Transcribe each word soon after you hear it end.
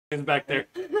Hands back there.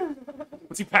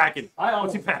 What's he packing?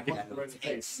 What's he packing?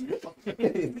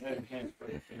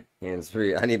 Hands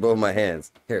free. I need both my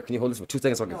hands. Here, can you hold this for 2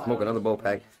 seconds so I can smoke another bowl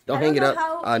pack? Don't hang it up.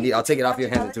 I'll take it off your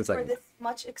hands in 2 seconds. For this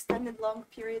much extended long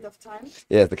period of time.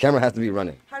 Yes, the camera has to be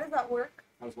running. How does that work?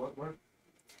 How does what work?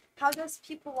 How does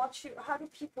people watch you? How do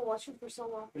people watch you for so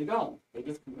long? They don't.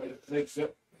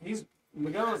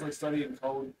 Miguel is like studying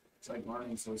code. It's like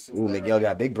learning. So Ooh, Miguel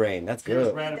got big brain. That's good.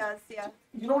 He does, yeah.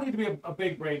 You don't need to be a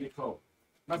big brain to code.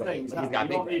 I'm not saying you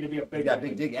don't need to be a big. He's got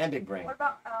big dig and big brain. What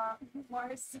about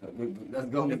Mars? Let's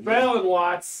go. You're failing,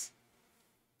 Watts.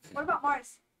 What about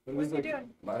Mars? What are you doing?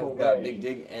 Mars got big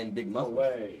dig and big muscle.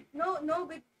 Way. No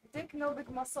big dick, no big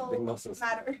muscle. Big muscles.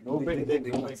 Matter. No big dick,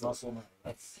 no big muscle.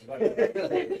 That's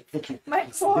My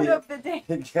quote of the day.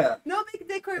 Yeah. No big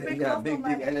dick or big Yeah, muscle. big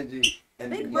matter. energy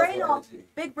and Big big brain muscle all. energy.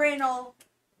 Big brain all.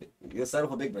 You'll settle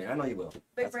for big brain. I know you will.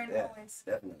 Big brain yeah, always.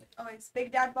 Definitely. Always.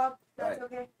 Big dad Bob. That's Right.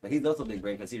 okay. But he's also big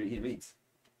brain because he reads.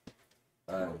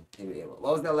 What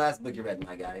was that last book you read,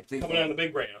 my guy? Please. coming out of the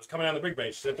big brain. I was coming out of the big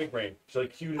brain. She said big brain. She's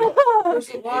like cute. There's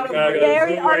a lot of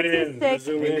Very zoom right in, artistic.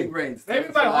 zoom Big in. brains. Maybe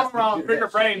if I hung around bigger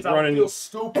brains, I would feel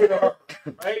stupider,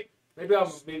 right? Maybe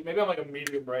I'm like a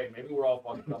medium brain. Maybe we're all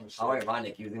fucking dumb as shit. How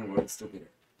ironic using the word stupider.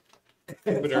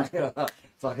 Stupider.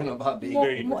 Talking about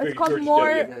being. It's called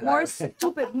more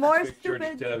stupid. More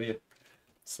stupid. W.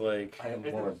 It's like I am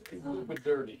bored. stupid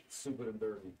dirty. Stupid and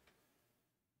dirty.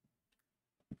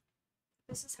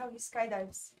 This is how he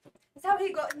skydives. This is how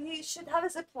he should have a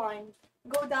zip line.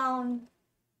 Go down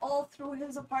all through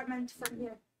his apartment from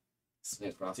here.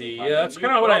 See, yeah, that's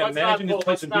kind of what I imagined his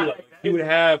place would be like. He would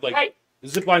have like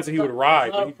zip lines that he would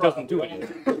ride, but he doesn't do it.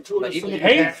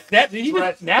 Hey, did he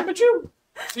just snap at you?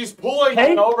 She's pulling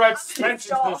no red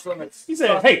suspension limits. He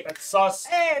said, "Hey, that's sus.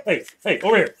 Hey,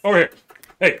 over here.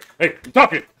 Hey, you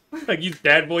talking?" Like you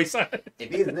dad voice.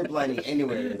 If he's ziplining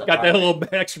anywhere in his Got that apartment,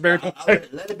 little extra baritone.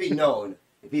 let it be known,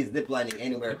 if he's ziplining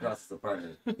anywhere across his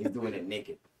apartment, he's doing it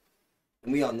naked.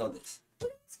 And we all know this.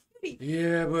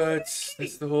 Yeah, but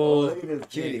that's the Oh, whole. look at this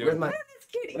kitty. Where's my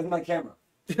camera?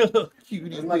 Cutie.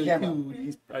 Where's my camera?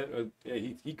 Yeah,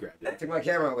 he grabbed it. Took my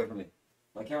camera away from me.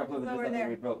 My camera put Over this there.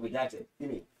 we broke. We got it. Give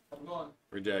me.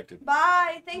 Rejected.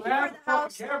 Bye. Thank you for the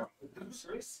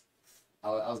house. I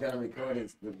was gonna record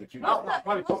the cute. No.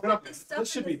 Probably Most poking of up. the stuff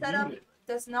This should in the be setup muted.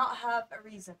 does not have a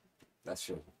reason. That's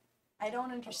true. I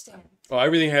don't understand. Well,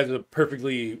 everything has a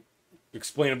perfectly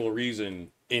explainable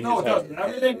reason in No, his it head. doesn't.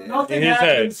 Everything, nothing In his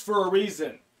happens for a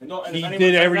reason. And no, and He if anyone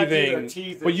did says that to you, everything, they're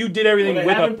teasing. but you did everything Well, they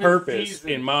with a haven't been purpose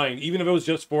teasing. in mind, even if it was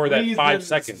just for that 5 Reasons.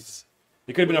 seconds.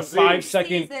 It could have been a Reasons.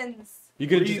 5-second. Seasons. You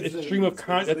could have just Reasons. a stream of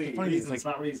content. That's the funny thing. Reasons, It's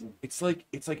like not reason.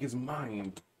 it's like his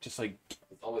mind just like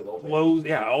It's always open. closed.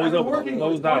 Yeah, always I've been open, working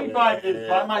closed for out. 25 years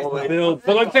by myself. Build.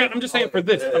 But I'm just saying for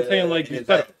this. I'm saying like you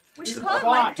said. We should It's call it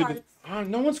fine. Minecraft.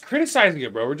 No one's criticizing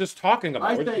it, bro. We're just talking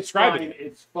about I it. We're say it's describing fine. it.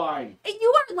 It's fine. And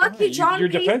you are lucky you- John you're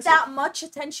pays defensive. that much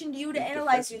attention to you to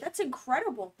analyze you. That's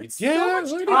incredible. That's Yeah, so much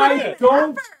look at time that. and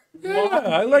don't- effort. Yeah,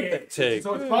 I like that take.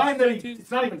 So it's fine that it's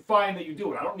not even fine that you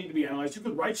do it. I don't need to be analyzed. You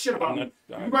could write shit about me.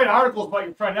 You I'm can write articles about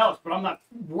your friend else, but I'm not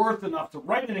worth enough to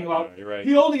write anything about. You're right.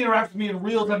 He only interacts with me in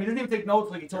real time. He doesn't even take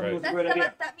notes like he told me it was a That's great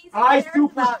idea. that means he I cares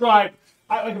super about you. strive.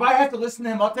 Like if I have to listen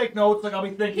to him, I'll take notes. Like I'll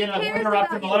be thinking, I won't cares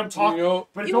interrupt him. about I'll let him talk. You know,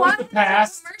 But it's You always want the him to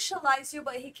past. commercialize you,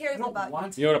 but he cares I don't about you.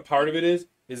 want you know what a part of it is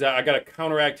that I gotta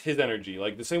counteract his energy.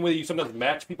 Like the same way that you sometimes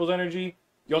match people's energy,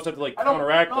 you also have to like I don't-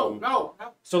 counteract no, them. no.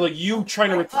 So like you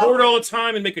trying to record all the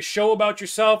time and make a show about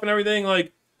yourself and everything,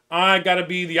 like I gotta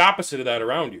be the opposite of that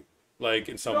around you. Like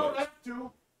in You some don't ways. have to.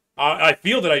 You I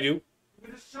feel that I do.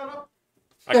 can just shut up.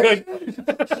 I could.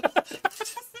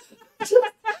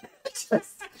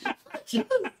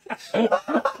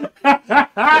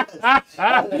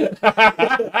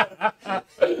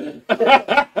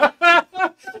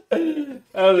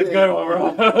 That was a good one,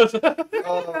 bro.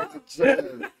 Oh, shit.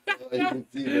 Oh, you can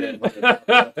see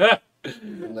that.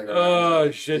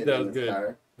 Oh shit, that was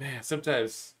good. Man,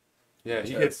 sometimes, yeah,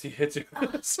 he hits you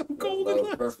with some That golden was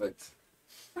left. perfect.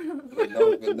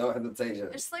 With no hesitation.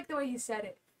 I just like the way he said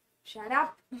it. Shut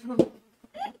up.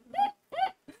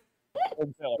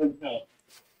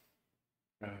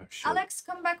 Oh, shit. Alex,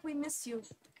 come back. We miss you.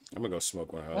 I'm gonna go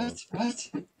smoke one. What? What?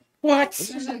 What's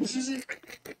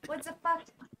the fuck?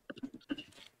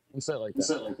 You said it like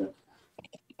that. What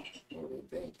do you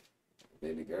think?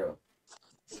 Baby girl.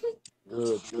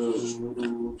 Good.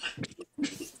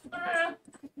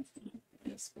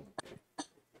 Yes.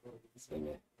 Swing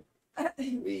it.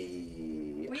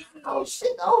 We. We- Oh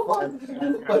shit! Oh fuck!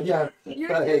 But yeah.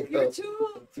 You're too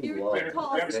long.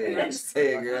 tall.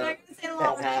 Say it, girl. I'm not gonna say a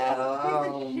lot.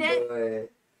 Oh Piece of shit. boy.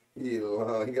 He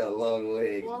long. He got long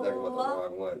legs. He's talking about the Wallah.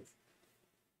 wrong ones.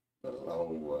 The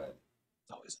long one.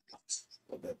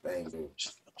 What that thing do?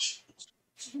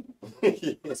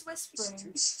 Who's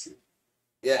whispering?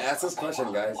 Yeah, ask us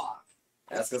questions, guys.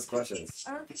 Ask us questions.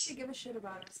 I don't think they give a shit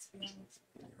about us, to be honest.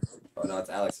 Oh no, it's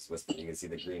Alex's whispering. You can see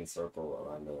the green circle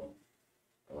around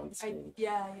the screen.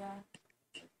 Yeah.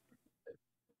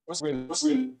 What's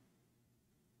really?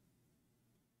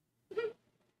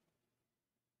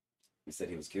 You said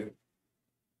he was cute.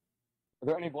 Are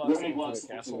there any blocks in the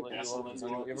castle that you love?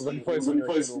 Have you ever been place when you're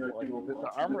like the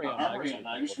armory on Niagara?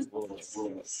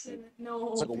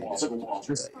 No. It's like a wall. It's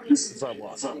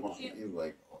not a block. He's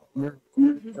like,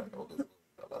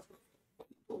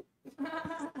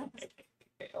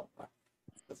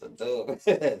 that's a dog.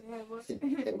 Yeah,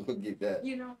 We'll get that.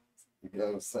 you know. You know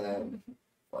what I'm saying?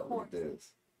 Fuck course. with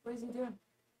this. What is he doing?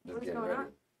 Just What is getting going ready. on?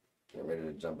 Getting ready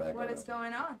to jump back What on is him.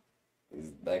 going on? He's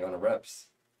back on the reps.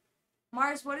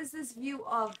 Mars, what is this view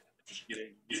of? Just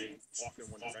getting off in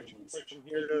one direction. Like from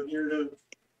here to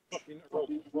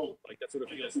fucking roll. Like that's what it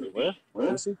feels like.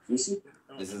 Where? This is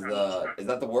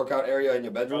that the workout area in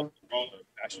your bedroom?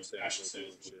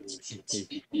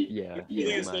 Yeah.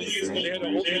 Yeah, I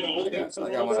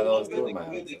got one of those too in my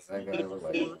house. That guy look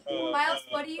like Miles,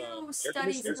 what do you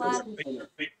study slash?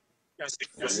 I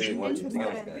really want you to tell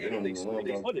us that. You don't even know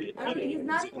about He's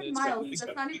not even Miles.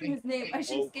 That's not even his name. I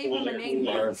just gave him a name.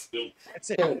 Mars. That's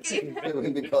it. I gave him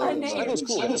We be calling him name. That Mars. was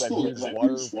cool. They had that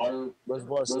huge water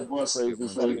reservoir.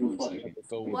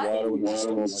 Filled with What?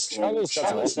 water. Chicago's got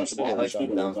some awesome shit. I like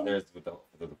them downstairs with the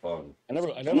phone. I never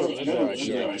been there.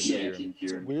 Actually,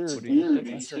 it's weird.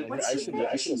 I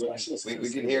should. We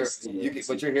can hear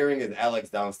what you're hearing is Alex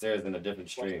downstairs in a different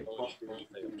stream.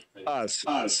 Us.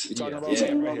 You talking about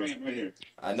Yeah. right here?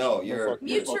 I know you're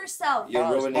Mute yourself.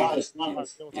 ruining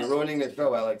the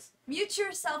show, Alex. Mute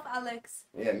yourself, Alex.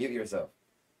 Yeah, mute yourself.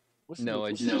 No,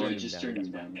 I just turned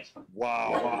him down.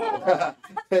 Wow.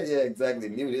 Yeah, exactly.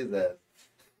 Mute is that.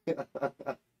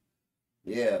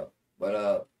 Yeah,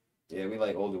 but yeah, we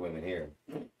like older women here.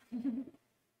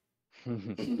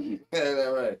 Is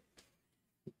that right?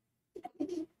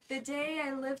 The day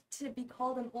I lived to be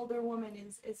called an older woman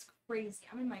is crazy.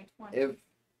 I'm in my 20s. If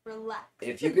Relax.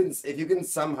 if you can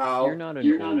somehow You're not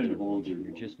an older.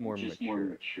 You're just more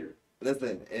mature.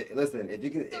 listen, if you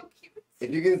can So cute.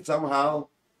 if you can somehow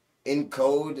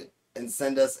encode and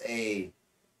send us a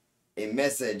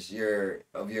message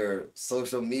of your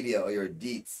social media or your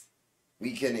deets,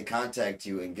 we can contact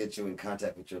you and get you in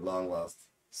contact with your long lost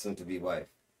soon to be wife.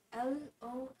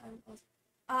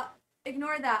 L-O-L-O.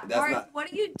 Ignore that. That's Mars, not- what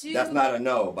do you do? That's not a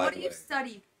no, by What the do you way.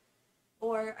 study?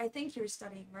 Or I think you're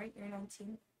studying, right? You're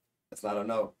 19. That's not a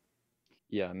no.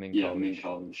 Yeah, I'm in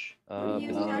college. You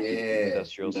yeah.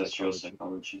 Industrial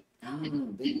psychology.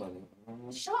 Big money.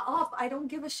 Shut up. I don't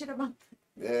give a shit about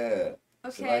Yeah,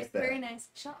 She Okay, likes that. very nice.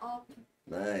 Shut up.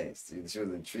 nice. She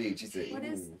was intrigued. She said,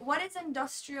 "Ooh." What is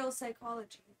industrial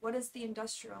psychology? What is the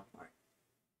industrial part?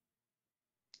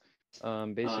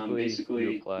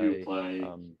 Basically, you apply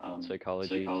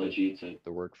psychology to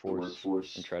the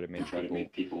workforce and try to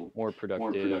make people more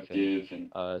productive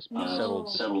and settle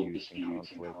disputes and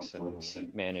conflicts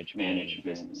and manage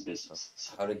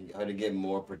business. How to get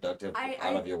more productive I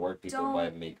out of your work people by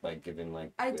don't- giving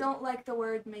like. I don't like the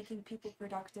word making people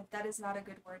productive. That is not a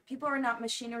good word. People are not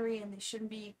machinery and they shouldn't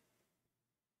be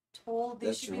told they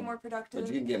That's should be true. more But productive.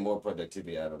 you can get more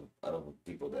productivity out of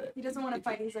people that. He doesn't want to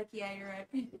fight. He's like, yeah, you're right.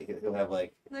 He's He'll have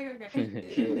like like,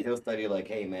 okay. he'll study like,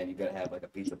 hey man, you gotta have like a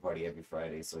pizza party every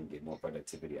Friday so you get more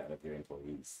productivity out of your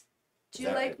employees. Do you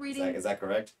like reading? Is that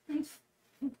correct?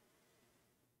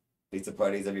 Pizza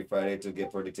parties every Friday to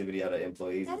get productivity out of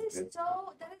employees. That is is good.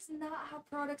 that is not how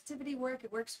productivity works.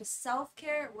 It works with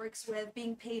self-care. It works with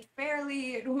being paid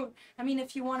fairly. I mean,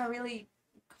 if you want to really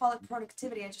call it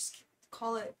productivity, I just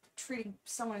call it treating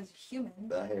someone as a human.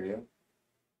 I hear you.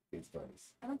 Pizza parties.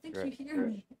 I don't think Right, you hear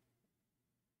me.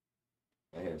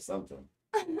 I hear something.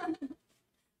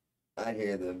 I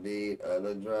hear the beat of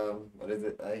the drum. What is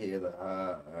it? I hear the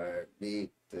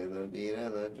heartbeat to the beat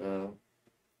of the drum.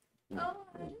 Oh,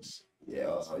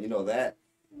 Yeah, you know that.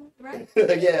 right?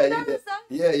 yeah, That was that.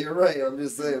 yeah, you're right. I'm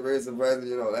just saying, very surprised that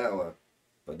you know that one.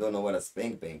 But don't know what a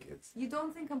spank bank is. You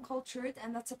don't think I'm cultured,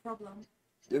 and that's a problem.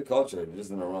 You're cultured, you're just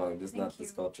in the wrong, just Thank not this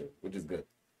you. culture, which is good.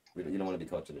 You don't want to be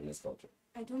cultured in this culture.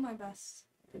 I do my best.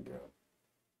 Good girl.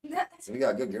 So we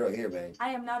got a good girl here, man. I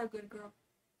am not a good girl.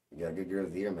 We got good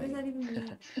girls here, What does that man. even mean?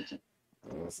 You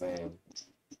know what I'm saying?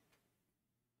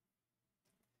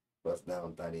 Bust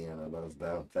down, Tatiana. Bust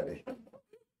down, Tatiana.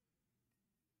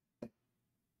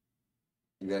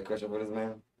 You got a question for this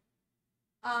man?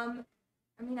 I'm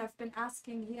I mean, I've been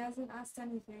asking. He hasn't asked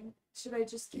anything. Should I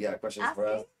just You keep got questions for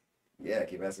us? asking? Yeah,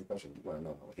 keep asking questions. You want to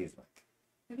know what he's like.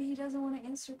 Maybe he doesn't want to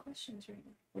answer questions right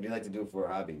now. What do you like to do for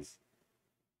hobbies?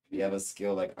 Do you have a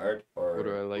skill like art or? What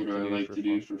do I like to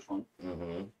do for fun?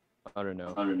 Mm-hmm. I don't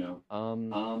know.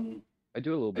 I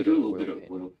do a little bit of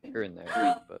oil paint here and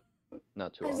there, but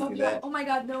not too I often. love that? that. Oh my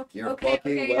god, no. You're okay,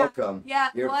 fucking okay, welcome. Yeah,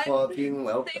 You're what? fucking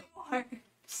welcome. Say more.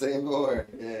 Say more.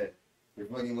 Yeah. You're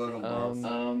fucking welcome,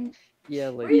 boss. Yeah,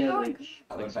 Where like are you going?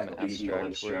 like some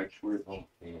abstract work. I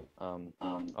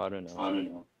don't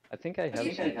know. I think I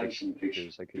have some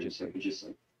pictures I could just like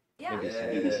Yeah.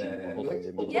 maybe send the whole thing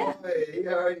to me. Yeah. Boy, he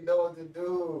already know what to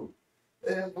do.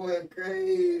 That boy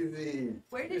crazy.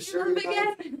 Where did you sure live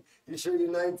you're again? You sure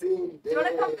you're 19? Do you want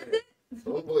to come visit?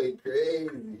 Oh boy,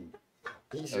 crazy.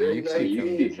 He Oh, sure you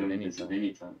you're can 19. come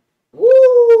anytime.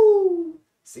 Woo!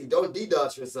 See, don't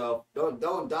de-dox yourself. Don't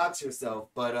dox yourself.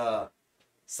 But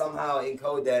somehow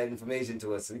encode that information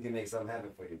to us so we can make something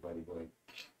happen for you, buddy boy.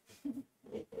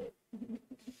 You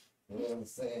know what I'm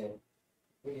saying?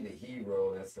 We need a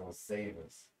hero that's gonna save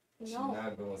us. She's No.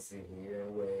 not gonna sit here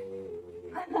and wait.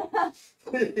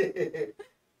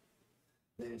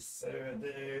 They said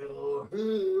they'll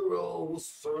hero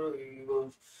save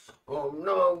us. I'm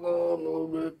not gonna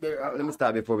let that. Let me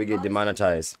stop before we get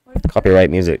demonetized. Copyright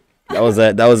music. That was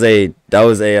a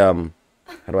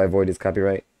how do I avoid this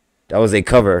copyright? That was a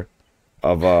cover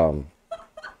of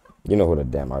you know who the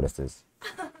damn artist is.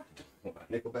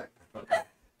 Nickelback.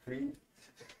 Creed.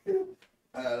 You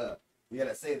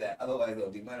gotta say that, otherwise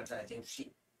they'll demonetize your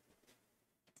shit.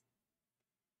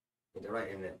 Put it right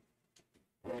in there.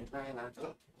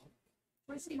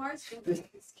 Where's the Mars go?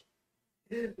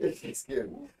 It's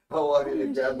scared me. I walk in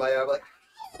and grab my arm like.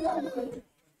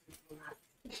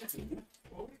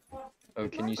 Oh,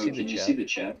 can you see the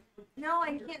chat? No,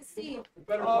 I can't see.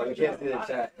 Oh, you can't see the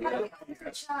chat. How do we open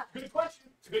the chat? Good question.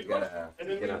 It's a good You question. gotta And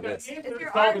then get we on got this. the answer. Is your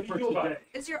It's all art- good for today.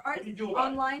 Is your art What do you do about it?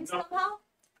 online No. somehow?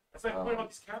 That's like the point about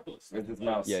these capitalists. Where's his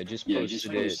mouse? Yeah, just posted it. Just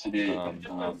like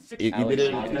six You did it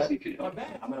in Alex, the chat? Not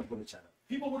bad. I'm gonna put the chat up.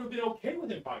 People would have been okay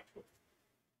with him buying Twitter.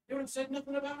 They would have said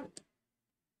nothing about it.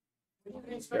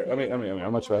 I mean, how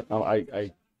much?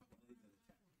 I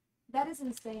That is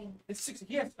insane. It's six.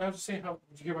 Yes, I was just saying. How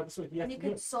did you hear about this one? And you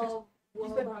could solve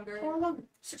world hunger.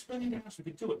 $6 billion. We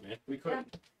could do it, man. We could. Yeah.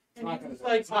 And you It's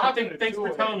like, thanks for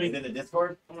telling me. Is it the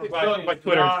Discord? I'm gonna buy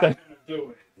Twitter instead.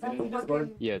 Do it. Is it in the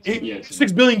Discord? Yeah, it's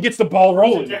 6 billion gets the ball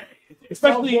rolling. Today.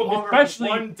 Especially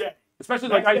one day.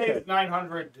 like I Next day said, is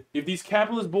 900. if these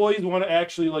capitalist boys want to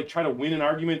actually like try to win an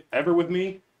argument ever with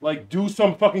me, like do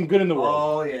some fucking good in the world.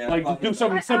 Oh yeah. Like just do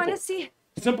something I simple, want to see.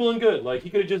 simple and good. Like he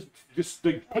could have just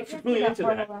like, put 6 billion into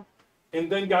that, and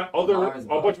then got a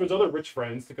bunch of his other rich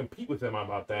friends to compete with him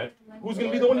about that. Who's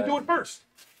gonna be the one to do it first?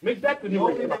 Make that the new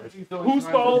rate. Who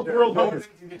solved world hunger?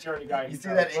 You see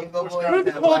that Anglo boy? You don't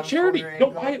have to call it charity.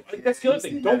 Don't buy it. That's the other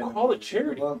thing. Don't call it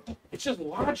charity. It's just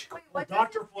logical. Wait, what?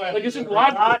 Dr. Flash. Like, it's just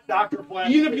logical. Not Dr. Flash.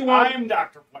 Even if you want- I'm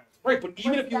Dr. Flash. Right, but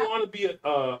even if you want to be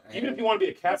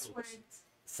a capitalist,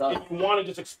 if you want to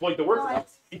just exploit the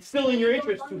workers, it's still in your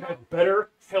interest to have better,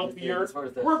 healthier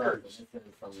workers.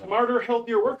 Smarter,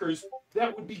 healthier workers.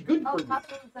 That would be good for you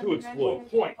to exploit.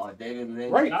 Point. Oh, David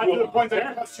Lynch. Right. Not to the point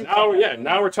that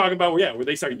Now we're talking about where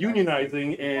they start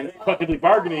unionizing and collectively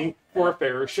bargaining for a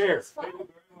fairer share,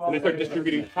 and they start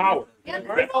distributing power.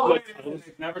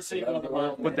 Never seen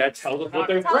But that tells us what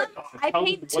they're Tell him threatening. I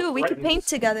paint too. We could paint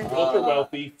together. Ultra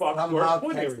wealthy fucks who Somehow are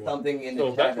exploiting text everyone. something in the So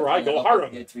chat that's where I go gonna hard help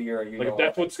on get it. to your, Like if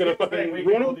that's what's gonna fucking we ruin can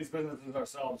build them, these businesses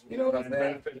ourselves. You know what I'm and saying?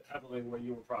 benefit heavily where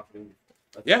you were profiting.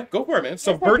 yeah, go for it, man.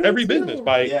 Subvert every business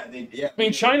by. Yeah, I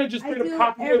mean, China just I straight do up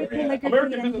copied everything like a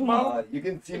American human business being. model you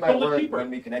can see It's my a little work cheaper. when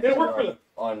we It connected worked for them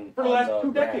on for the last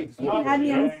 2 brand. decades. You can add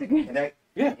me on Instagram. Connect?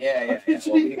 Yeah. Yeah. It's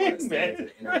Well, we man, wanna stay to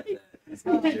the internet. It's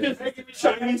Oh, good. Just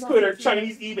Chinese Twitter,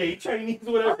 Chinese eBay, Chinese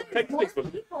whatever, Oh, text there's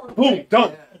Facebook. people. Boom,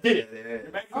 done. Did it.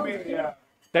 Yeah. You're making me,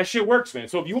 That shit works, man.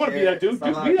 So if you want to be that dude, just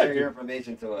Somehow be that share your dude.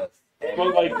 information to us. But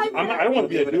like, I don't want to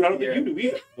be that dude. I don't think you do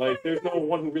either. Like, there's no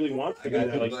one who really wants I to do got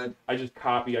that. you, Like, bud. I just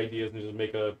copy ideas and just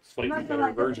make a I'm slightly not gonna better lie,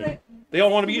 that's version. the They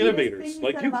all want to be sweetest innovators, thing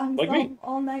like he you, said about like me. himself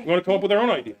all night. You want to come up with their own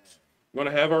ideas. You want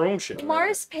to have our own shit.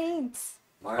 Mars paints.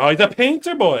 Oh, he's a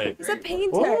painter boy. He's a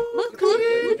painter. Oh,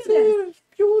 Look at this.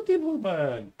 Beautiful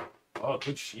man. Oh,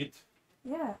 good shit.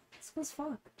 Yeah, this was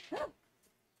fuck.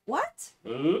 What?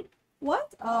 Uh,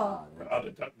 What? Oh.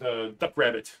 the duck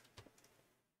rabbit.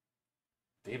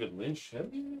 David Lynch.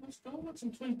 Let's go with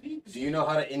some Twin Peaks. Do you know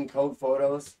how to encode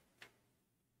photos?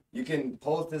 You can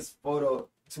post this photo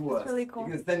to us. really cool.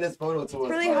 You can send this photo to It's us.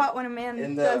 really but hot when a man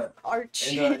in does the- art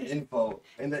In the shit. info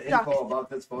Duck. about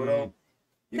this photo,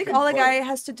 I think all a guy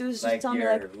has to do is just like tell me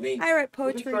your like, link. I write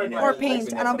poetry And or then paint,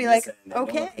 Open and I'll up be on like, this and no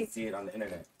one can okay, see it on the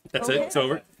internet. That's Okay. it. It's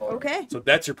over. okay. So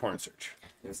that's your porn search. You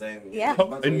know what I'm saying? Yeah. There's a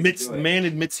bunch of ways to do it. Man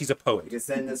admits he's a You poet. can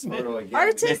send this photo again.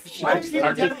 Artist. I keep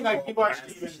Artist. getting like people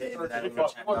actually even Shit, search that for little porn. I'm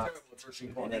checkbox. terrible at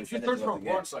searching porn. And then If you send it search to for a us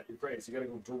again. porn site, you're crazy. You gotta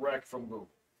go direct from Google.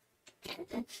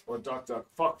 Or DuckDuck.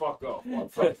 Fuck, go.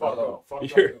 Fuck, go. Fuck,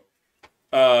 You're-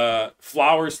 go.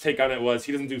 Flowers' take on it was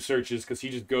he doesn't do searches because he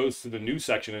just goes to the news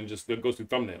section and just goes through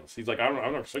thumbnails. He's like, I don't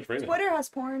know, search for anything. Twitter has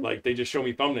porn. Like they just show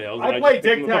me thumbnails. I and play just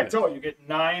click on the thumbnails. tic-tac-toe. You get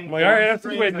 9 I'm like, all right, porn that's a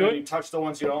good way screens, to and do then it. you touch the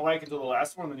ones you don't like until the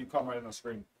last one, and then you come right on the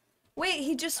screen. Wait,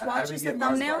 he just How do we watches the get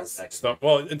Mars bars thumbnails, second? Stuff.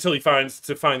 Well, until he finds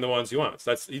the ones he wants.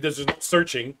 That's he does just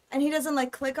searching. and he doesn't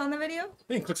like click on the video.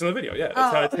 He clicks on the video. Yeah,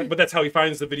 that's Oh. how but that's how he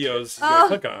finds the videos he's Oh.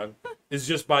 gonna click on. Is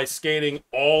just by scanning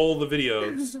all the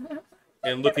videos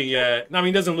and looking at. No, I mean,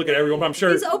 he doesn't look at everyone, but I'm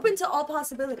sure. He's open to all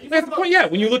possibilities. That's the point. Yeah,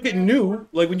 when you look at new,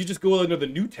 like when you just go into the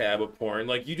new tab of porn,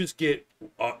 like you just get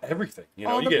everything. You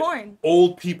know, All you the get porn.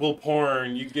 old people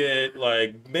porn. You get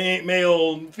like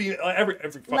male, female, every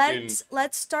fucking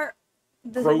Let's start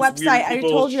the gross website weird I people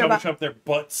told you shoving about. up their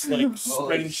butts, like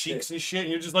spreading shit. cheeks and shit. And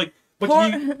you're just like, but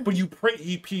Porn.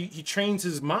 he trains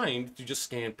his mind to just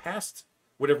scan past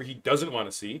whatever he doesn't want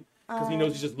to see because he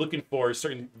knows he's just looking for a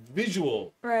certain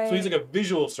visual. Right. So he's like a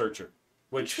visual searcher,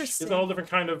 which is Interesting. a whole different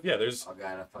kind of there's Oh,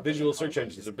 God, I fucking visual hate search porn.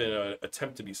 engines have been an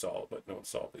attempt to be solved, but no one's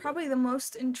solved it. Probably the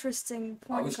most interesting Are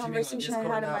porn we streaming on conversation I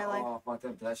Discord had in now? my life. Oh,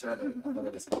 fuck that shit. I thought I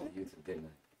just called YouTube, didn't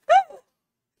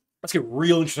Let's get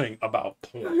real interesting about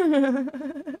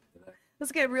porn.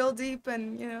 Let's get real deep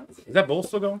and Is that bowl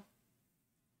still going?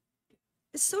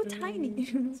 it's so tiny.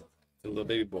 The little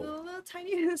baby bowl. The little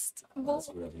tiniest I? bowl. That's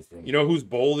the weirdest thing. You know whose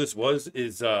bowl this was?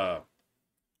 Is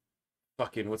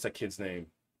fucking what's that kid's name?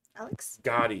 Alex.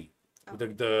 Gotti.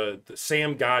 The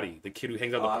Sam Gotti, the kid who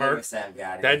hangs out in Oh, the I remember park. Sam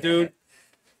Gotti. That dude,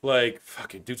 like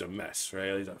fucking dude's a mess,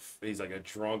 right? He's like a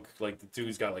drunk, like the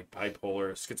dude's got like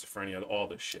bipolar, schizophrenia, all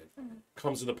this shit.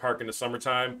 Comes to the park in the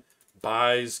summertime,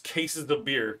 buys cases of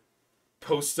beer,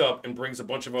 posts up, and brings a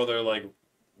bunch of other like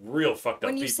real fucked up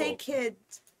When you people. say kid,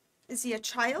 is he a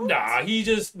child? Nah, he's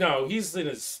in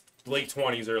his late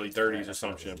 20s, early 30s or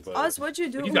some shit. But Oz, what'd you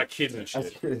do? he's got kids and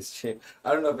That's shit. weird as shit.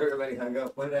 I don't know if everybody hung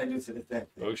up. What did I do to the thing?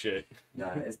 Oh shit.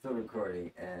 Nah, it's still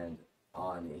recording, and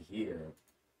on here,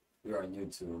 we're on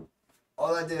YouTube.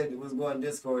 All I did was go on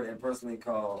Discord and personally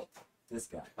call this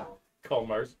guy. Call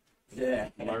Mars. Yeah,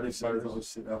 Mars, shut his Mars. whole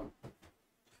shit up.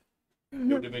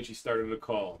 Joe Da Vinci started a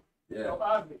call. Yeah. So,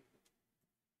 Osby,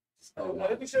 Oh,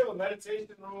 let me show you a meditation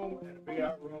room and a big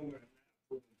out room. And a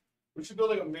room. We should build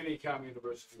like a mini common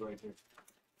university right here.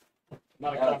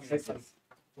 Not a common university.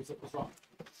 What's wrong?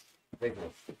 Big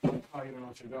one. Oh, you don't know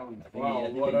what you're doing. think Wow,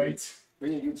 you- what I...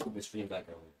 Bring your YouTube stream back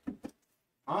over.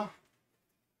 Huh?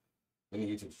 Bring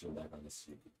your YouTube stream back on this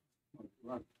stream.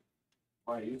 Run.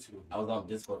 Why YouTube? I was on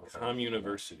Discord. Com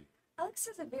University. Alex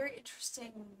has a very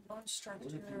interesting bone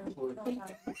structure.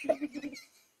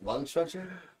 Lung structure?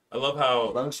 I love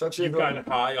how Lung structure? you've gotten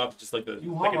high off just like the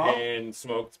You hung up? secondhand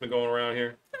smoke that's been going around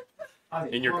here.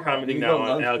 And you're commenting You now go on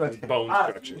lung Alex's structure. bone Ah,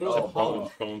 structure. you go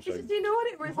Bone structure. Do you know what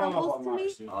it You hung up resembles on to me?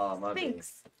 Mars, dude. Oh, my bad.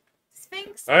 Sphinx.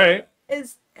 Sphinx All right.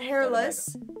 is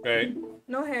hairless, Okay.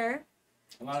 no hair,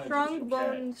 I'm not strong interested.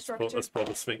 bone Let's structure. pull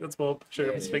the Sphinx. Let's pull a picture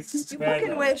of the Sphinx. You Bad, fucking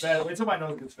bad, wish. bad. Wait till my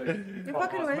nose gets fixed. You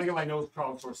fucking I'm wish. gonna get my nose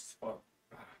crowdsourced as fuck.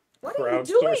 What are you Crowd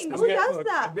doing? source. Who Okay, does look.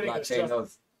 that? Blockchain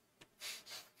nose.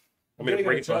 I'm gonna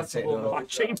break it down. adjustable nose.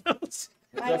 Blockchain notes.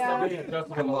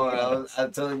 Come on,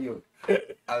 I'm telling you.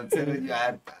 I'm telling you,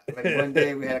 like one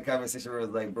day we had a conversation where it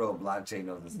was like, bro, blockchain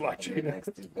knows this.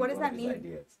 Blockchain. What does that mean?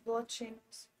 Ideas.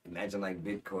 Blockchains. Imagine like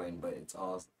Bitcoin, but it's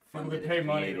all. People funded could pay and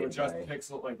money to created adjust by-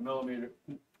 pixel like millimeter.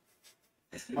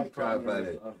 Try about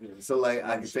it. So like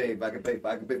I could pay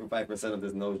for 5% of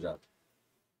this nose job.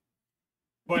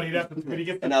 But he'd have to, but he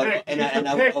gets the And I'll- pick. and He gets I- the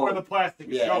and pick I'll- where the plastic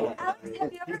is Yeah, going. Alex,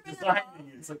 have you ever He's been designing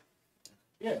it. It's like,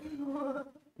 yeah.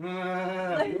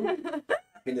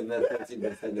 In the best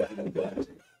 15% of the blockchain.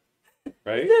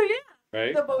 Right? yeah,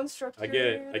 Right? the bone structure. I get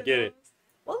it. the I get it. nose.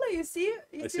 Well, no, you see it.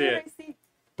 You I see see what it. I see.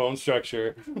 Bone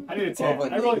structure. I need a tan.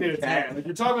 I really need a tan. Like,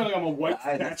 you're talking like I'm a white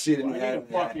I statue. see it I in need the a eye,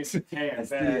 fucking I tan.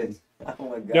 see bad. it. Oh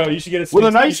my god. No, you should get a Sphinx. With a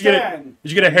you nice should get a, tan. you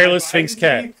should get a hairless Sphinx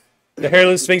cat. The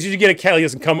hairless Sphinx. You should get a cat. He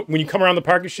doesn't come when you come around the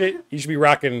park and shit. You should be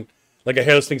rocking like a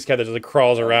hairless Sphinx cat that just like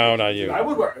crawls around on you. I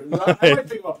would wear. I might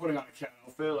think about putting on a cat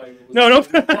outfit. Like, No, don't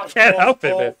put on a cat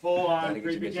outfit, man. Full Gotta on get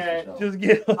creepy your cat. bitches Just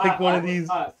get like one of these.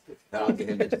 I'll get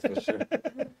him bitches for sure.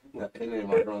 No, it ain't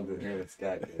my wrong to hear this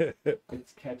guy.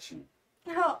 It's catchy.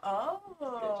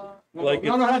 Oh. Like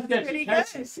no, that's Pretty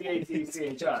catchy. good.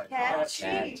 C-A-T-C-H-I. Catchy.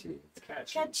 Catchy.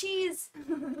 Catchy. Cat cheese.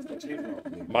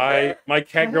 my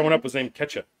cat growing up was named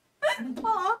Ketchup.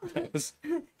 Aw. It was,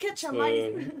 Ketchup.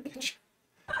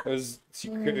 it was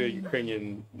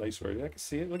Ukrainian nice word. I can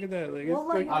see it. Look at that. Like, Well,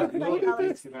 like, it's,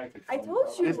 Alex, I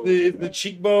told you. it's the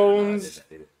cheekbones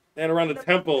and around the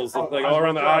temples. It's like all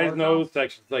around the eyes, nose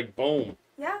section. It's like boom.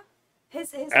 Yeah.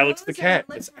 His Alex nose the and cat.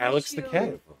 lips It's Alex the ratio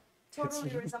cat. Totally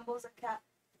resembles a cat.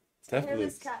 Definitely.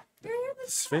 Hairless cat. You're a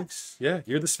hairless Sphinx. Yeah,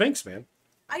 you're the Sphinx, man. cat.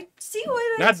 I see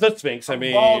what Not the Sphinx. I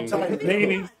mean, Bald tiger.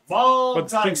 maybe, Bald but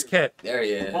the Sphinx tiger. cat. There he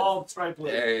is. Bald striped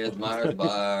lip. There he is. Mars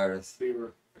bars.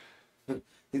 Beaver.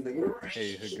 He's like,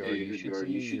 Hey, Hagar, you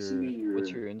should see your, what's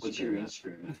your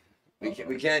Instagram?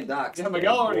 we can't dox. Yeah,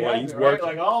 Miguel already Boy, has he's it, right? working.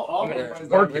 Like all my We're friends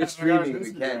we're have streaming.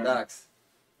 Instagram. We can't dox.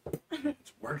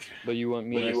 It's working. But you want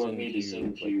me to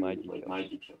send you like my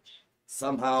details?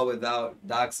 Somehow without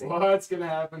doxing. What's gonna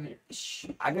happen here?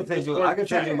 I can send you. I can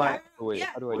send you my. Oh, wait, Yeah.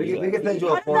 how do I We do can, we that? can send you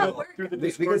How a does that photo.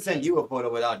 work? We can send you a photo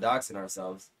without doxing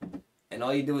ourselves. And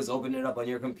all you do is open it up on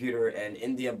your computer, and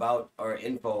in the about or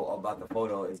info about the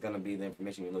photo is gonna be the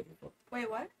information you're looking for. Wait,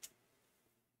 what?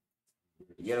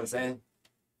 You get what I'm saying?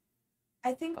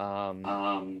 I think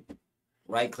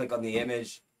Right click on the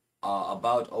image,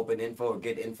 about open info or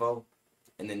get info,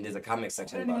 and then there's a comment I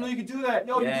section didn't even about know it. you could do that.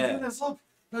 Yo, you Yeah. can do this. Look.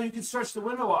 No, you can stretch the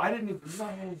window. I didn't even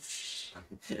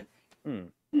know.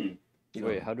 You know,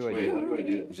 Wait, how do I do that?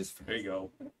 you just There you go.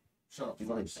 Shut up. he's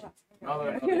like,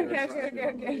 Okay,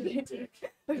 okay.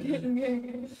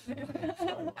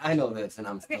 I know this, and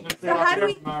I'm still. Okay. So how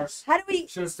do we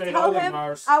Should have stayed tell out of him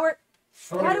Mars. our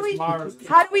Short how do as we Mars.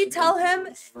 how do we tell him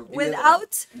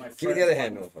without My Give me the other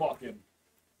friend hand. Fucking.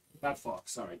 Not fuck.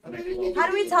 Sorry. how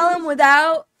do we tell him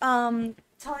without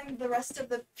telling the rest of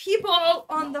the people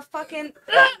on the fucking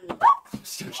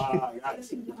Guys.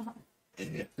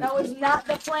 that was not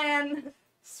the plan.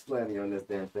 There's plenty on this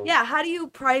damn thing. Yeah, how do you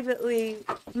privately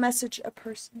message a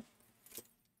person?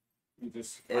 You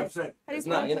just. It's- I've said. It's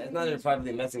not. It's not just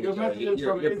privately messaging Your each other. messages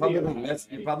You're from publicly India.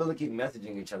 you're publicly keep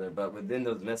messaging each other, but within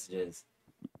those messages,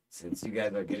 since you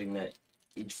guys are getting that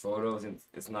each photo, since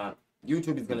it's not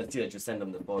YouTube is gonna see that you send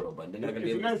them the photo, but they're not If gonna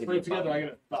be you able to guys see play the together, photo. I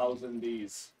get 1,000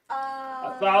 Ds.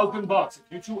 Uh, $1,000.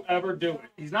 If you two ever do it,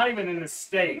 he's not even in the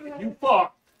state. If you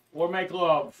fuck or make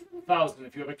love, 1,000.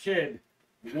 If you have a kid,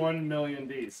 1 million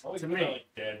Ds. To me,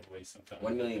 Dad voice sometimes.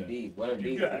 1 million Ds. What are You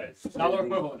these? guys. dollar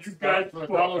equivalent. You guys for a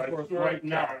fuck, dollar's I worth swear right to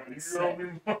now. God, It's you know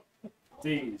me.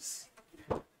 D's.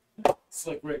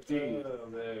 Slick Rick D. Oh,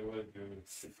 man, what, dude?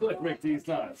 Slick Rick D's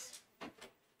nuts.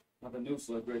 Not the new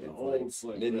Slick Rick, the old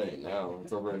Slick Rick. Midnight now.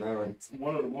 It's over an hour. It's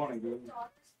 1 in the morning, dude.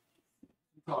 What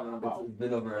you talking about? It's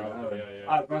been over an Oh, hour. yeah, yeah.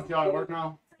 Alright, Brent, you out of work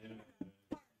now?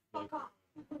 Like,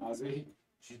 Ozzy?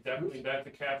 she's definitely back to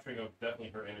capturing of definitely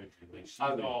her energy. Like she's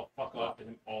I mean, all fuck up to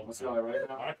him all the What's time. all right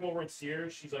now? When I come over and see her,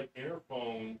 she's like in her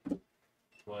phone,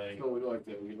 like, So we like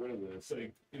to get rid of this. so,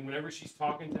 and whenever she's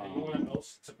talking to anyone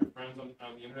else except her friends on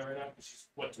the internet right now, 'cause she's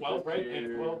what 12, right?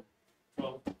 And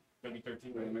 12, maybe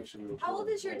 13. We're gonna Right? make sure we How old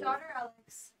is your daughter,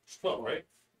 Alex? She's 12, right?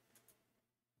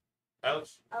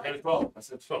 Alex, Alex? and 12. I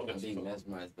said 12. I'm That's being 12.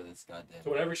 mesmerized by this goddamn.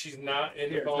 So whenever she's not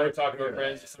in Here, the phone or like- talking to her here.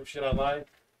 friends or some shit online,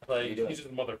 like you doing? he's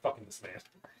just motherfucking this man.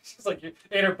 She's like,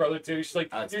 and her brother too. She's like,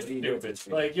 Alex, you're what are you doing stupid. this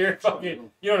week? Like you're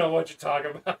fucking. You don't know what you're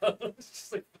talking about.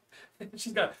 She's like,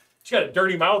 she got a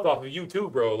dirty mouth off of you too,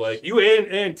 bro. Like you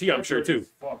and T, I'm sure too.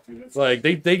 Fuck, dude. That's Like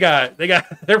they got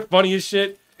they're funny as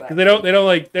shit because they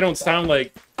don't sound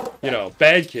like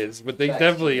bad kids, but they Bad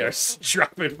definitely are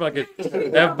dropping fucking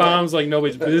f bombs like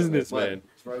nobody's business, man.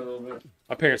 right a little bit.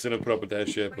 My parents didn't put up with that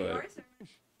shit, For but yours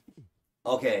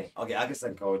Okay, I can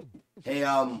send code. Hey,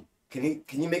 can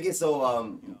you make it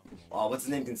so what's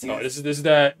his name can see oh, us? this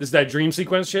is that dream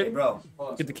sequence Hey, shit. bro,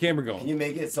 Get the camera can going. you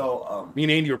make it so Me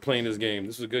and Andy were playing this game.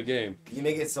 This was a good game. can you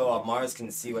make it so Mars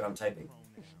can see what I'm typing?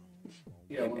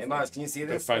 Yeah, Hey, Mars, can you see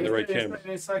Gotta this? find the right camera.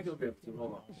 It's like it'll be up to,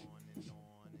 hold on.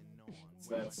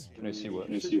 That's Can I see what?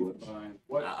 fine.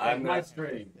 What? I'm my not-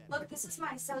 screen. Look, this is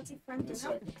my Saudi friend. Just You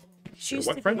know? like, She used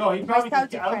What to friend? be no, he probably.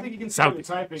 Saudi I don't friend. think he can see Saudi. the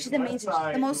typing. She's amazing.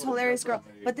 She's the most hilarious girl.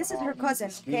 But this is her cousin,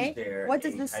 Screen okay? share What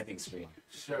does a this typing screen.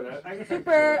 Sure, that, I can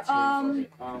super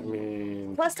I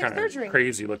mean, Plastic kinda surgery.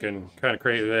 crazy looking, kind of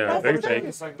crazy. Yeah, Plastic very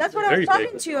surgery. fake. That's what I Very was talking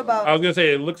fake. to you I about. was gonna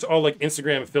say it looks all like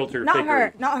Instagram filter. Not fakery.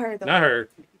 her, not her though. Not her.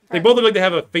 They both look like they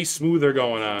have a face smoother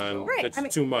going on. Right, That's I mean-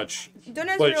 too much. Don't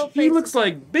have real But he face. looks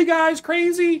like big eyes,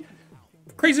 crazy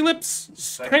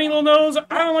lips, tiny little nose.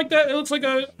 I don't like that. It looks like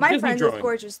a My Disney friend drawing. is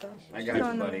gorgeous though. I got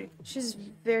No, you, no, buddy. she's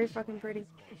very fucking pretty.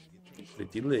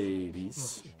 Pretty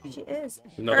ladies. She is.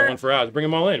 Another Her- one for us. Bring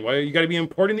them all in. Why you got to be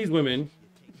importing these women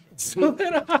so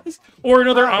that Oz or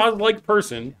another Oz-like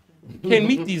person can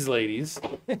meet these ladies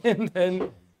and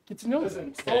then get to know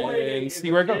them and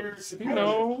see where it goes. You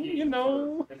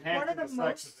know. One of the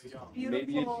most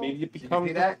beautiful. Maybe it becomes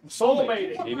see that?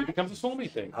 soulmate. Maybe it becomes a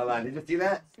soulmate thing. Hold on, did you see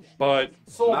that? But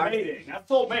Soul mating, not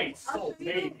soul mates. Soul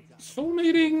mating.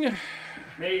 soulmating,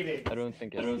 Mating. I don't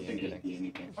think it's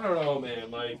anything. I don't know, man.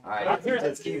 Like, All right,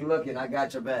 let's keep looking. I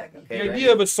got your back. Okay. the ready?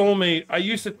 idea of a soulmate, I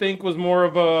used to think was more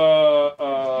of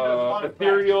a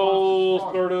ethereal,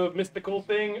 sort of mystical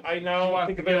thing. I now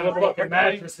think of it as a Fucking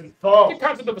mattress and the phone.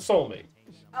 concept of a soulmate.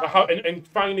 How, and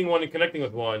finding one and connecting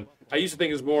with one, I used to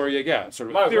think is more,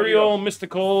 sort of ethereal,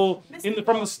 mystical,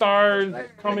 from the stars,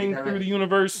 coming through the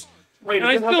universe. Wait, And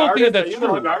I still think that's true.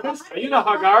 Are you the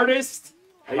hug artist?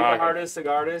 Are you the hardest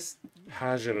cigar artist?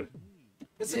 Hajar.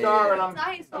 The cigar, and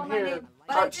Nice, I'm my here. name.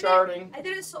 But Hot charting. I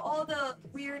did it so all the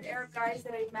weird Arab guys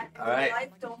that I met in All real right. life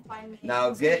don't find me. Now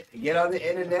get on the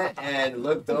internet and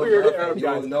look those Weird up, Arab and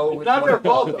you'll guys. know It's which not one their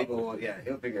fault, the though. people will. Yeah,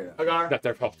 he'll figure it out. Hagar, Not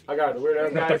their fault. Hagar, the weird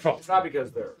Arab Not their guys. fault. It's not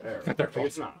because they're Arab. Not their fault.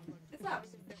 It's not. It's not.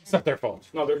 It's not their fault.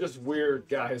 No, they're just weird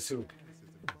guys who.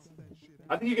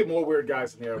 I think you get more weird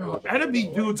guys in the Arab world. Enemy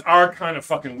dudes are kind of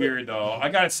fucking weird, though. I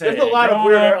gotta say. There's a lot of growing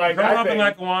weird, up- like, growing I up in think.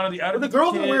 Lackawanna, the But Enemy the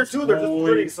girls are weird kids, too. They're just boy,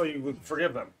 pretty, so you would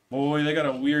forgive them. Boy, they got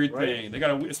a weird Right? thing. They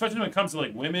got a, especially when it comes to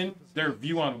like women, their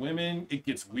view on women, it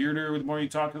gets weirder the more you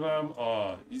talk to them.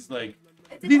 He's like,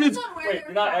 It These depends is- on where Wait, they're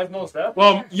you're not from. Asmo Steph?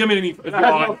 well, Yemeni if you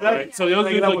Not want, that- right? So the other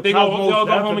Hanging dudes, out like with they Cosmo go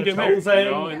Steph home and and get the married,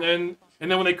 Jose.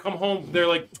 and then when they come home, they're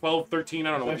like 12, 13,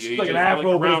 I don't know what the She's age like is. an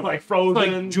afro, but around- it's like it's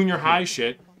frozen. like junior high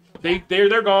shit.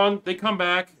 They're gone. They come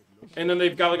back, and then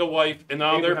they've got like a wife, and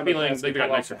now they're feeling they've got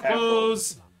nicer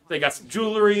clothes. They got some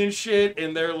jewelry and shit,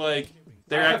 and they're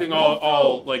acting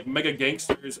all like mega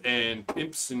gangsters and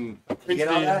pimps and get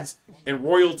all that? princes and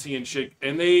royalty and shit,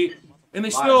 and they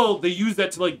still they use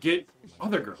that to like get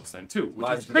other girls then too, which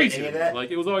Why, is did you get crazy. any of that?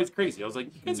 Like it was always crazy. I was like,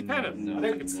 you guys are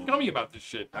kind of scummy about this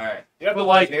shit. All right. You have But to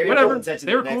like, Very whatever, important attention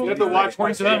they were to the cool. next You have to watch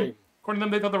According to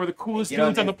them, they thought they were the coolest Get on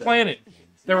dudes on the Insta. planet.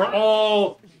 They were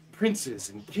all princes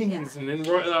and kings and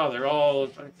they're all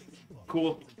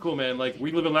cool, man. Like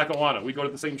we live in Lackawanna, we go to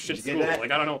the same shit Did you school. get that?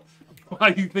 Like I don't know why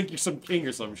you think you're some king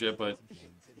or some shit, but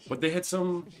they had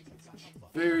some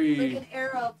Like very an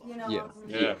Arab,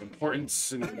 Yeah.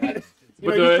 importance and. You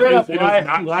But know, you straight up it was live-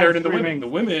 not live shared in the streaming. women. The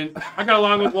women, I got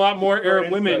along with a lot more Arab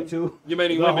Insta, women, too. Yemeni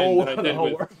The women whole- than I the did whole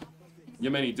with world.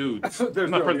 Yemeni dudes. There's I'm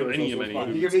not no friends with real any social Yemeni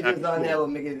fun. dudes. Your videos on there will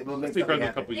make it. We'll make Stay friends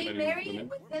something with a couple happen. They Yemeni marry women.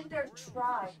 within their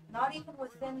tribe, not even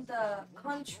within the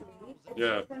country. It's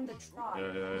Yeah. within the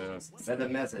tribe. Yeah. Send a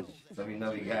message so we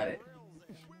know you got it.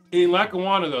 In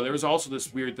Lackawanna, though, there was also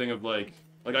this weird thing of like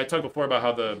I talked before about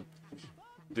how the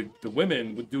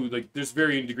women would do like there's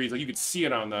varying degrees. Like you could see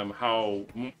it on them how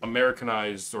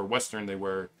Americanized or Western they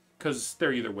were because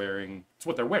they're either wearing it's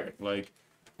what they're wearing. Like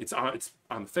it's on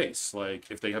the face.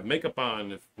 Like if they have makeup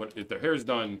on, if their hair's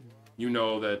done, you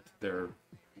know that they're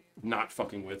not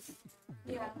fucking with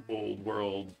Yeah. old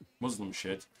world Muslim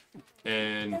shit.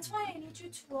 And That's why I need you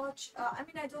to watch. I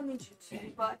mean, I don't need you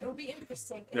to, but it would be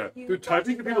interesting. Yeah. If you Dude,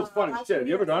 typing watch to people's the fun as shit. Have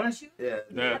you ever done it? YouTube. Yeah.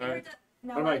 yeah, Have you heard the-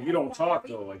 No, I'm like, you don't talk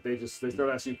haven't. though. Like they start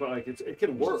asking, but like it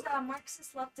can work. She's a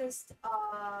Marxist leftist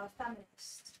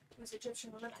feminist who's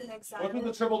Egyptian, who lived in exile. What was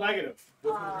the triple negative?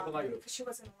 What was the triple negative? Because she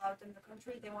wasn't allowed in the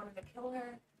country, they wanted to kill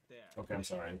her. Okay, I'm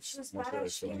sorry. She was Most of badass.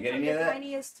 it, She so- came You get from any of the that?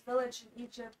 tiniest village in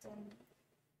Egypt, and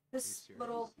this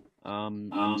little I'm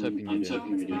typing it in. Give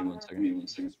me 1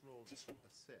 second.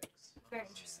 very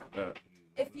interesting. uh,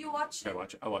 If you watch I it,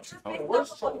 watch it. I'll watch it. just I'll,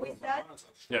 based off of what we said,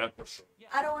 yeah.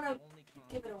 I don't want to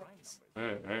give it away. All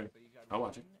right. I'll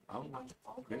watch it. I'll go.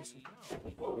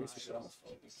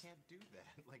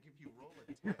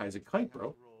 Your guy's a kite,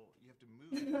 bro.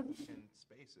 No,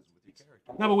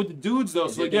 but with the dudes though,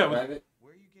 Is so it like yeah, private?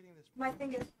 My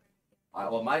thing is,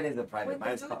 Well, mine is a private.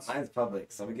 With the dudes? Mine's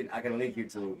public, so I can link you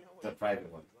to the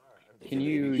private one. Can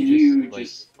you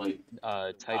just type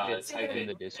it in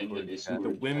the Discord chat? the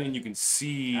women you can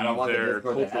see I don't want the their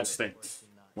Discord to have cultural it. stance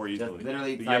more Just easily.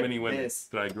 literally The type Yemeni women this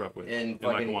that I grew up with in in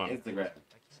fucking Lackawanna. Instagram.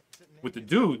 With the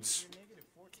dudes,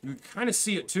 you kind of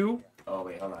see it too, Oh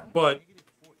wait, hold on. but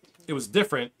it was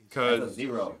different That's a because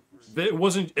zero. it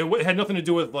wasn't. It had nothing to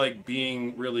do with like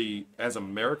being really as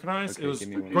Americanized. Okay, it was give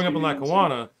me one growing up in second.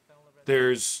 Lackawanna.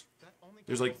 There's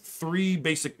like three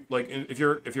basic like if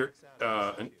you're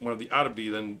one of the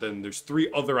Ottabi, then there's three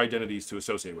other identities to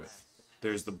associate with.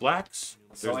 There's the blacks,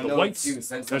 So I there's the know whites, it's you.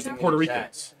 Send there's the something Puerto in the chat.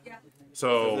 Ricans. yeah.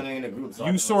 So Send it in a group so I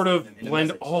you know sort it's of in the blend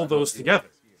message, so all I know those it's you. together.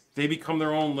 They become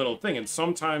their own little thing, and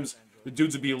sometimes the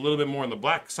dudes would be a little bit more on the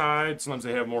black side. Sometimes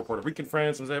they have more Puerto Rican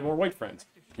friends. Sometimes they have more white friends,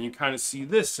 and you kind of see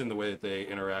this in the way that they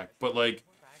interact. But like,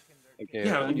 Okay,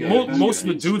 Yeah, yeah, most of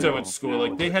the dudes I went to school,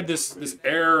 like they had this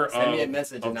air Send me a of,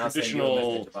 message of and I'll send you a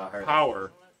traditional message about her.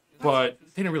 power, but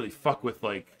they didn't really fuck with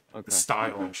like the Okay.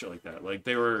 style and shit like that. Like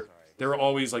they were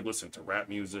always like listening to rap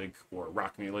music or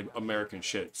rock music, like American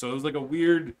shit. So it was like a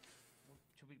weird.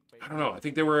 I don't know. I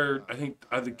think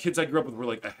the kids I grew up with were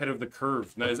like ahead of the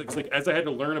curve. Now, it's like as I had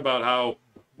to learn about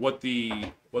what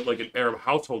like an Arab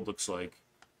household looks like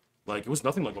it was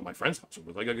nothing like what my friend's household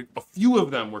was. Like a few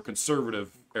of them were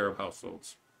conservative Arab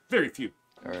households. Very few.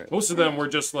 All right. Most of them were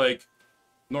just like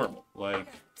normal, like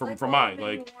from mine.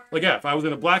 Like yeah, if I was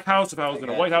in a black house, if I was in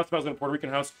a white house, if I was in a Puerto Rican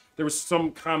house, there was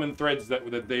some common threads that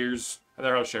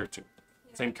their house shared too.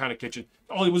 Same kind of kitchen.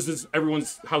 All it was is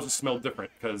everyone's houses smelled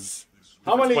different because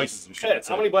How many spices and shit.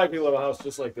 how many black people have a house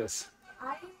just like this?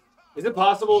 I Is it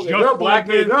possible? Is Just there a black like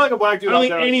dude? this? Is there like a black dude I don't out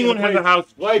think there anyone in a has a place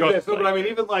house like just this? No, but I mean,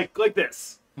 even like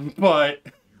this. But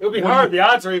It would be When hard. you- The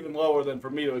odds are even lower than for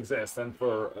me to exist than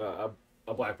for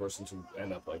a black person to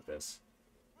end up like this.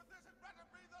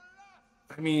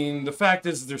 I mean, the fact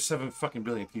is, there's 7 fucking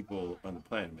billion people on the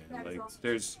planet, man. That's Like, awesome.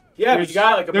 there's Yeah, but there's- you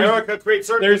got like there's- America creates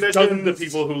certain there's conditions. dozens of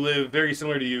people who live very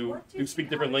similar to you, who speak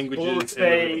different languages and live in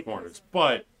state. different corners.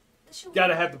 But Got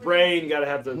to have the brain. Got to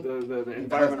have the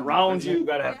environment around you.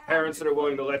 Got to have parents that are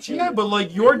willing to let you. yeah, but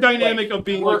like your dynamic of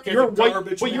being work like as your a white,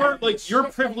 garbage but man. your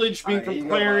privilege being Alright, from you go,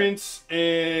 Clarence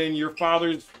and your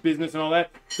father's business and all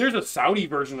that. There's a Saudi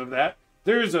version of that.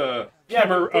 There's a Yeah,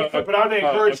 but are they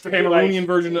encouraged a to be like- Cameroonian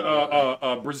version,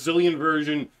 a Brazilian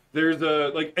version. There's a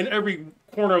like in every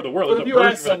corner of the world. But there's if a you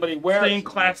version ask of that. somebody where- same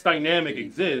class dynamic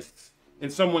exists,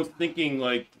 and someone's thinking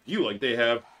like you, like they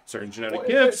have certain genetic Well,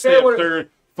 gifts, say they have what- certain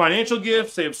financial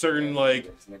gifts, they have certain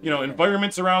like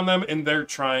environments around them, and they're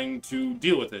trying to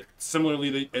deal with it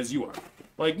similarly as you are.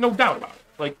 Like no doubt about it.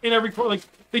 Like in every like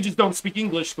they just don't speak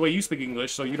English the way you speak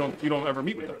English, so you don't ever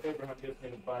meet with them.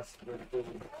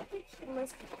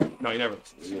 No, he never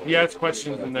listens. He asks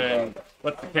questions and then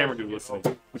let the camera do listening,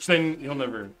 which then he'll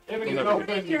never. He'll never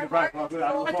get.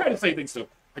 I try to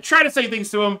say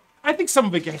things to him. I think some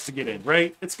of it has to get in,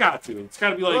 right? It's got to. It's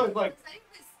got to be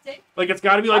like it's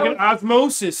got to be like an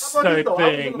osmosis How about type this, though?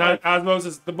 thing. Not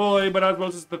osmosis the boy, but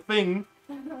osmosis the thing.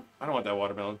 I don't want that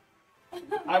watermelon.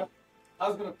 I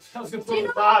was gonna throw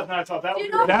the thighs, and I thought that would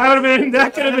be.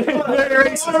 That could have been very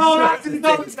racist.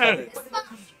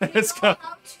 It's How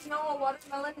to know a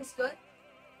watermelon is good?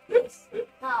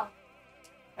 How?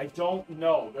 I don't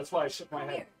know. That's why I shook my Come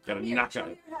head. here. Gotta Come here. knock Show on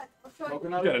me it. your head. I'll show you.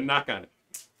 Coconut? You gotta knock on it.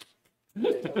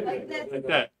 Like this. Like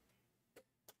that.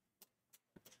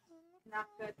 Not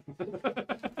good.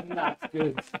 Not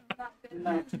good. Not good.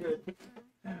 Not good.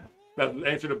 That's the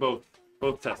answer to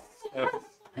both tests.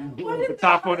 What is The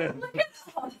top one that? in. Look at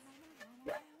that.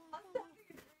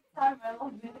 Time, I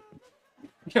love it.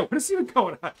 Yeah, what is even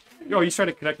going on? Yo, he's trying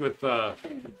to connect with.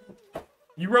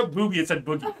 You wrote booby, it said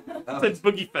boogie. It said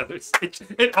boogie feathers.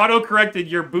 It auto-corrected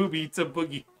your booby to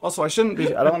boogie. Also, I shouldn't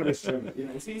be. I don't want to be stupid. You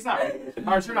know, see, he's not.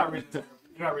 Art, you're not reading.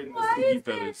 You're not reading this. Why Boogie is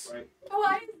there? feathers.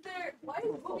 Why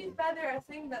is booby feather a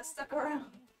thing that stuck around?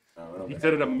 He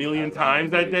said it a million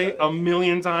times that day. A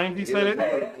million times he said it.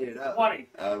 20.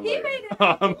 He made it.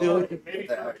 A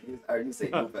million. Are you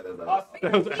saying boob feathers?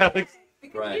 That was Alex.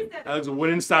 Because Right. he said it. Alex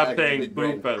wouldn't stop Alex, saying big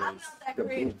boob brain. I'm feathers. not that The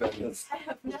great. boob feathers. I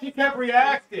have never. He kept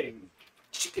reacting.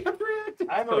 She kept reacting.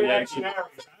 I'm a So, yeah, reactionary.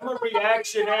 I'm a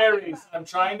reactionary. I'm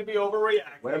trying to be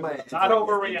overreacting. Where am I? Not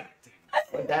overreacting.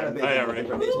 What database? yeah,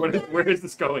 right. Where is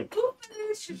this going? Boob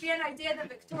feathers should be an idea that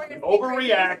Victoria's Secret is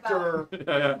Overreactor.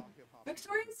 Yeah.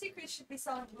 Victoria's Secret should be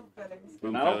selling boob feathers. Boob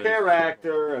And I don't feathers. care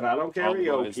actor, and I don't care All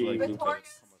boys Yoki. like-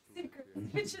 Victoria's Secret.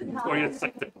 Which is Victoria's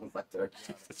not. Sector.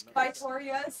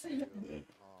 Victoria's.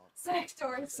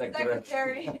 Sector.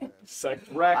 Secretary. Sect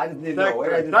Rec. I just need to know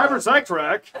where is this- Cyber Sect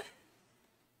Rec.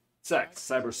 Sect.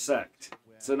 Cyber Sect.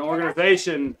 It's an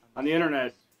organization on the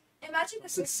internet. Imagine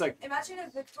if, It's like- imagine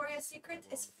if Victoria's Secret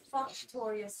is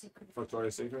Victoria's Secret.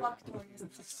 Victoria's Secret. Victoria's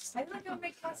Secret. I feel like it would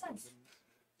make more sense.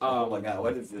 Oh my god,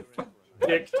 what is this?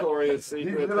 Victoria's These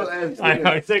Secret. little ass I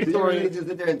know, fingers. it's Do you really just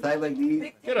sit there and type like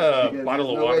these? Get a Because bottle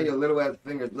there's of no way water your little ass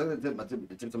fingers. Look at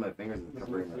the tips of my fingers is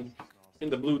covering them. in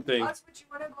the blue thing. Us, would you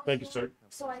want to go Thank you, to- sir.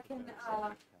 So I can,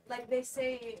 like they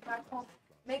say back home,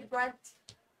 make bread.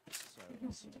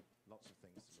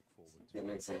 You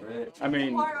make some bread. I mean,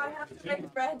 Tomorrow I have to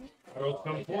make bread. Go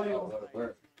to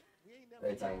work.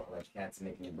 They're talking about like cats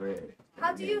making bread.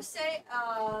 How do you say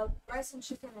rice and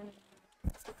chicken and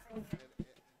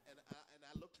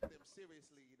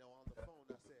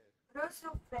roast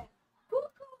of bread? Cuckoo.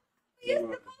 We used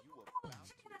to call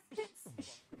chicken as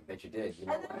kids. Bet you did. You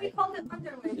know And then we why? called it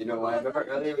underwear. You know why?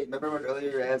 Remember when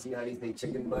earlier you asked me how do you say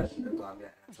chicken butt? I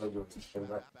told you it was chicken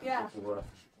butt. Yeah. Well,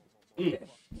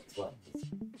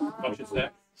 Much is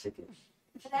that? Chicken.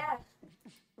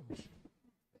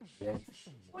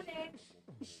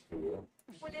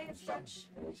 French.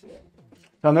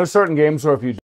 Now, there's certain games where if you